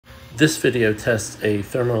This video tests a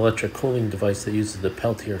thermoelectric cooling device that uses the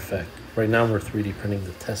Peltier effect. Right now we're 3D printing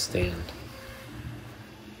the test stand.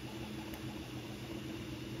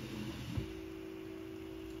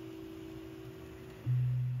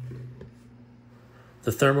 The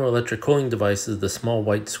thermoelectric cooling device is the small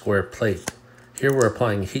white square plate. Here we're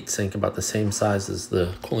applying a heat sink about the same size as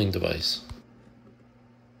the cooling device.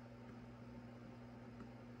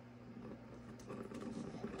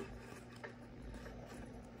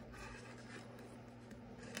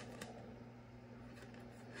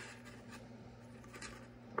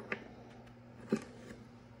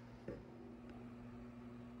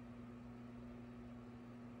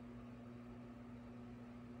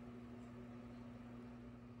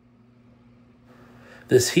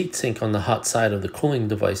 This heat sink on the hot side of the cooling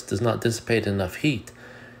device does not dissipate enough heat,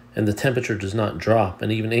 and the temperature does not drop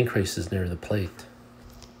and even increases near the plate.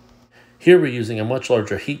 Here we're using a much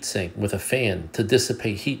larger heat sink with a fan to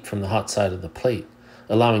dissipate heat from the hot side of the plate,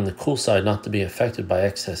 allowing the cool side not to be affected by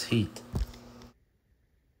excess heat.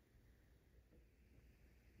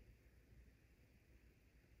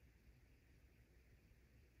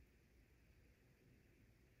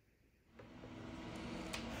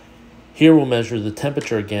 Here we'll measure the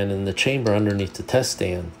temperature again in the chamber underneath the test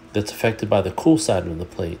stand that's affected by the cool side of the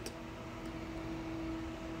plate.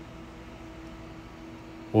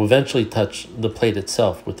 We'll eventually touch the plate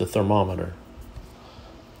itself with the thermometer.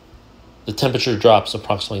 The temperature drops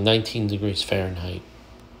approximately 19 degrees Fahrenheit.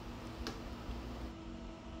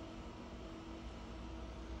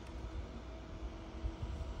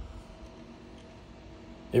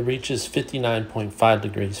 It reaches 59.5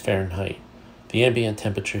 degrees Fahrenheit. The ambient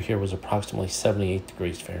temperature here was approximately 78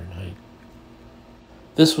 degrees Fahrenheit.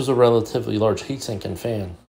 This was a relatively large heatsink and fan.